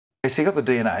so you've got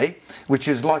the DNA, which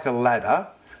is like a ladder,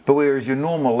 but whereas your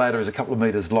normal ladder is a couple of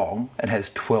metres long and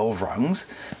has 12 rungs,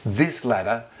 this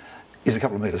ladder is a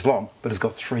couple of metres long, but it's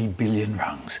got 3 billion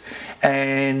rungs.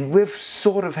 And we've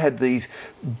sort of had these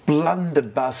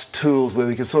blunderbuss tools where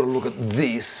we can sort of look at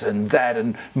this and that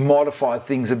and modify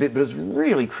things a bit, but it's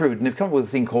really crude. And they've come up with a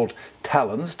thing called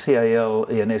TALENS,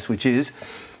 T-A-L-E-N-S, which is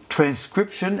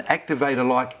transcription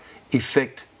activator-like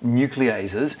effect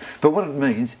nucleases. But what it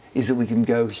means is that we can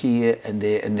go here and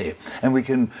there and there. And we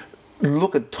can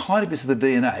look at tiny bits of the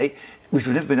DNA, which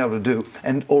we've never been able to do.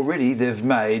 And already they've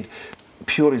made,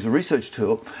 purely as a research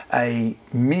tool, a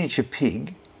miniature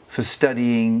pig for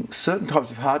studying certain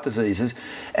types of heart diseases,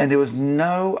 and there was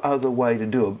no other way to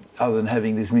do it other than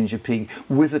having this miniature pig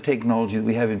with the technology that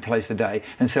we have in place today,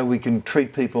 and so we can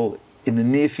treat people in the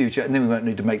near future, and then we won't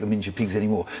need to make the miniature pigs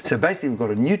anymore. So basically we've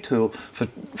got a new tool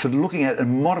for looking at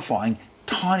and modifying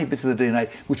tiny bits of the DNA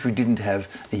which we didn't have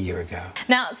a year ago.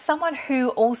 Now, someone who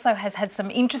also has had some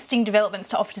interesting developments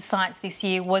to offer to science this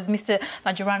year was Mr.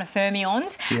 Majorana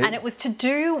Fermions, and it was to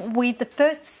do with the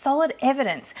first solid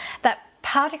evidence that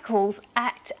particles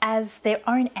act as their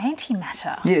own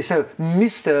antimatter. Yeah, so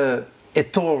Mr.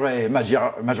 Ettore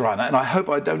Majorana, and I hope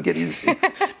I don't get his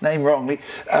name wrongly,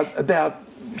 about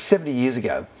 70 years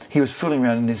ago, he was fooling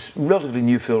around in this relatively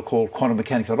new field called quantum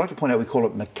mechanics. I'd like to point out we call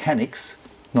it mechanics,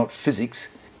 not physics,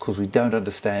 because we don't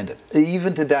understand it.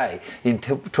 Even today, in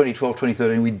 2012,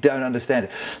 2013, we don't understand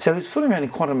it. So he was fooling around in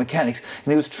quantum mechanics,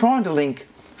 and he was trying to link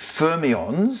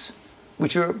fermions,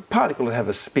 which are a particle that have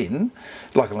a spin,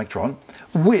 like an electron,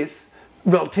 with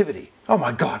relativity. Oh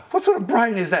my God, what sort of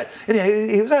brain is that?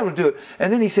 Anyway, he was able to do it.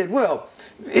 And then he said, well,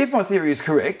 if my theory is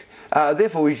correct,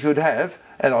 therefore we should have,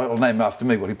 and I'll name him after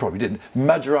me, well, he probably didn't,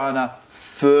 Majorana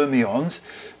Fermions.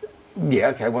 Yeah,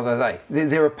 okay, what are they?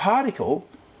 They're a particle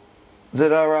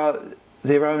that are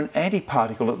their own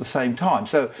antiparticle at the same time.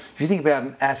 So if you think about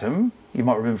an atom, you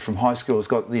might remember from high school, it's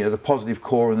got the positive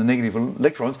core and the negative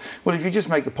electrons. Well, if you just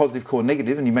make the positive core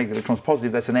negative and you make the electrons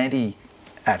positive, that's an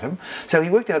anti-atom. So he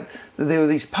worked out that there were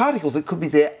these particles that could be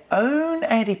their own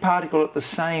antiparticle at the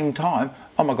same time.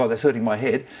 Oh my God, that's hurting my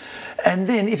head. And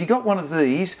then if you got one of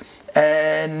these,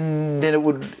 and then it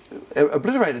would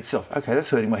obliterate itself. Okay, that's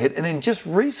hurting my head. And then just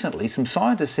recently, some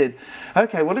scientists said,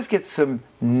 okay, well, let's get some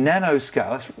nanoscale,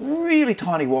 that's really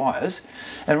tiny wires,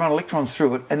 and run electrons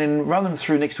through it, and then run them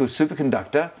through next to a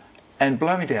superconductor, and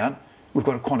blow me down, we've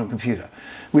got a quantum computer.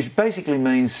 Which basically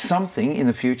means something in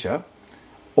the future,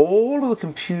 all of the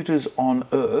computers on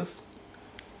Earth,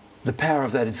 the power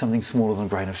of that is something smaller than a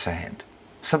grain of sand.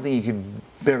 Something you could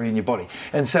bury in your body.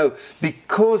 And so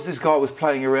because this guy was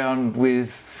playing around with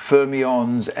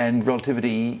fermions and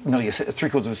relativity nearly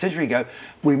three-quarters of a century ago,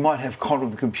 we might have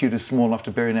quantum computers small enough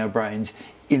to bury in our brains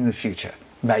in the future.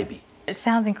 Maybe. It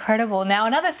sounds incredible. Now,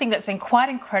 another thing that's been quite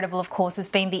incredible, of course, has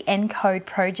been the Encode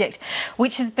Project,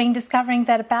 which has been discovering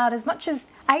that about as much as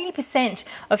 80%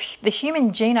 of the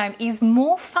human genome is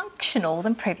more functional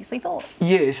than previously thought.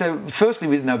 Yeah, so firstly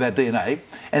we didn't know about DNA,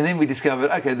 and then we discovered,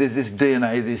 okay, there's this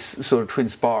DNA, this sort of twin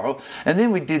spiral, and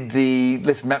then we did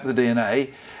let's map the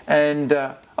DNA, and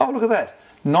oh, look at that,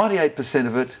 98%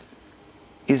 of it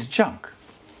is junk.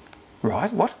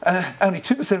 Right, what? Only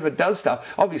 2% of it does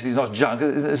stuff. Obviously it's not junk,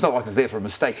 it's not like it's there for a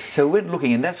mistake. So we went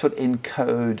looking, and that's what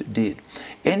Encode did.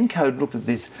 Encode looked at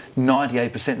this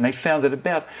 98%, and they found that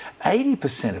about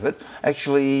 80% of it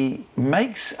actually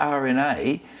makes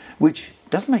RNA, which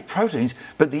doesn't make proteins,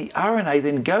 but the RNA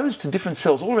then goes to different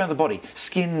cells all around the body,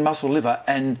 skin, muscle, liver,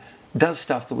 and does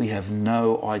stuff that we have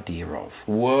no idea of.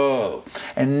 Whoa.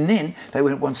 And then they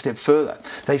went one step further.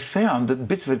 They found that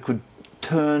bits of it could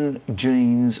turn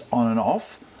genes on and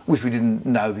off, which we didn't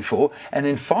know before. And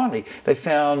then finally, they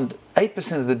found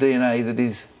 8% of the DNA that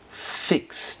is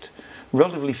fixed,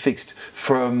 relatively fixed,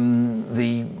 from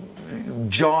the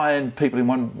giant people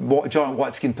giant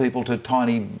white-skinned people to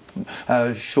tiny,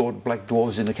 short black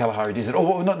dwarves in the Kalahari Desert.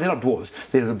 Or they're not dwarves;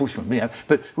 they're the Bushmen. You know,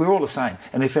 but we're all the same.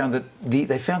 And they found that the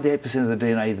 8% of the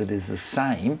DNA that is the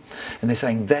same, and they're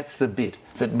saying that's the bit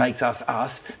that makes us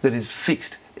us, that is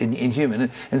fixed in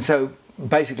human. And so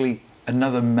basically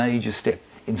another major step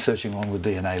in searching along the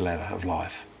DNA ladder of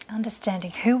life.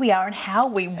 Understanding who we are and how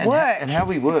we work. And how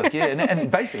we work, yeah, and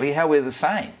basically how we're the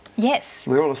same. Yes.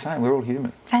 We're all the same, we're all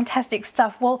human. Fantastic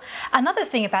stuff. Well, another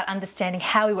thing about understanding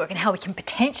how we work and how we can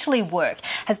potentially work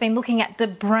has been looking at the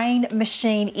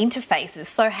brain-machine interfaces,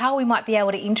 so how we might be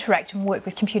able to interact and work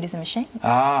with computers and machines.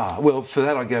 Ah, well, for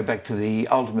that I go back to the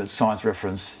ultimate science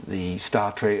reference, the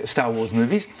Star Wars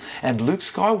movies, and Luke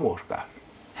Skywalker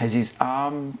has his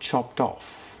arm chopped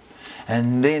off.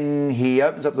 And then he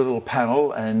opens up the little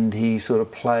panel and he sort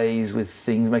of plays with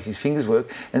things, makes his fingers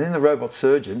work, and then the robot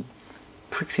surgeon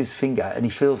pricks his finger and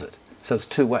he feels it. So it's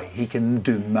two-way. He can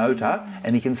do motor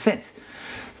and he can sense.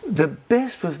 The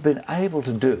best we've been able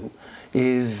to do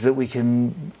is that we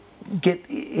can get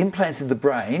implants in the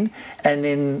brain and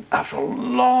then, after a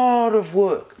lot of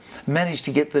work, manage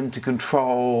to get them to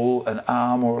control an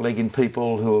arm or a leg in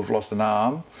people who have lost an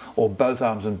arm, or both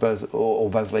arms and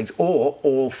both legs, or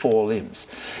all four limbs.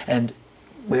 And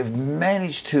we've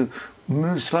managed to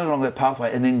move slowly along that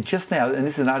pathway, and then just now, and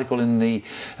this is an article in the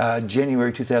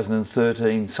January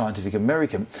 2013 Scientific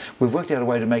American, we've worked out a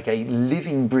way to make a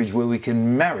living bridge where we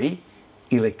can marry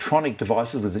electronic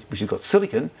devices which have got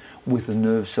silicon with the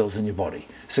nerve cells in your body.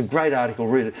 It's a great article,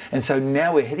 read it. And so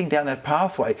now we're heading down that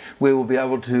pathway where we'll be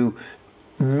able to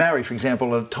marry, for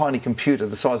example, a tiny computer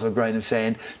the size of a grain of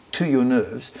sand to your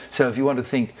nerves. So if you want to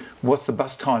think, what's the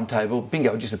bus timetable?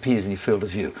 Bingo, it just appears in your field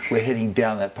of view. We're heading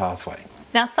down that pathway.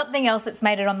 Now, something else that's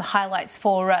made it on the highlights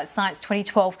for Science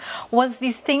 2012 was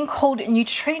this thing called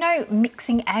neutrino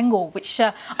mixing angle, which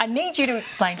I need you to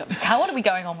explain, Dr. Carl. What are we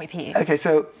going on with here? Okay,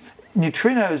 so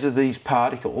neutrinos are these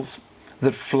particles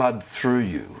that flood through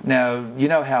you. Now, you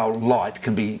know how light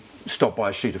can be stopped by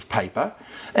a sheet of paper,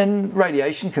 and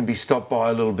radiation can be stopped by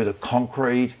a little bit of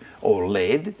concrete or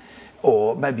lead,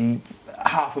 or maybe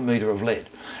half a metre of lead.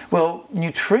 Well,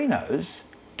 neutrinos,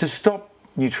 to stop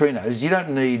neutrinos, you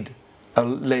don't need a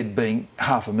lead being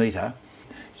half a metre.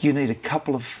 You need a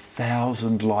couple of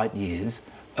thousand light years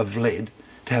of lead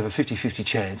to have a 50-50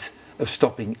 chance of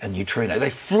stopping a neutrino. They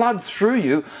flood through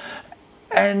you,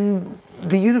 and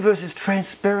the universe is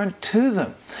transparent to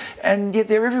them, and yet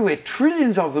they're everywhere.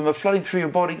 Trillions of them are flooding through your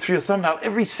body, through your thumbnail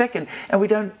every second,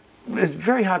 and it's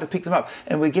very hard to pick them up.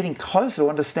 And we're getting closer to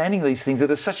understanding these things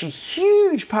that are such a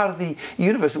huge part of the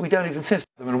universe that we don't even sense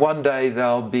them. And one day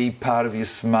they'll be part of your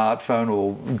smartphone,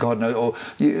 or God knows,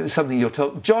 or something you'll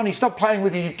tell, Johnny, stop playing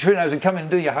with your neutrinos and come in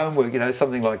and do your homework,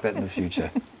 something like that in the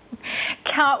future.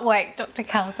 Can't wait. Dr.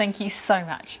 Carl, thank you so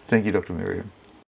much. Thank you, Dr. Miriam.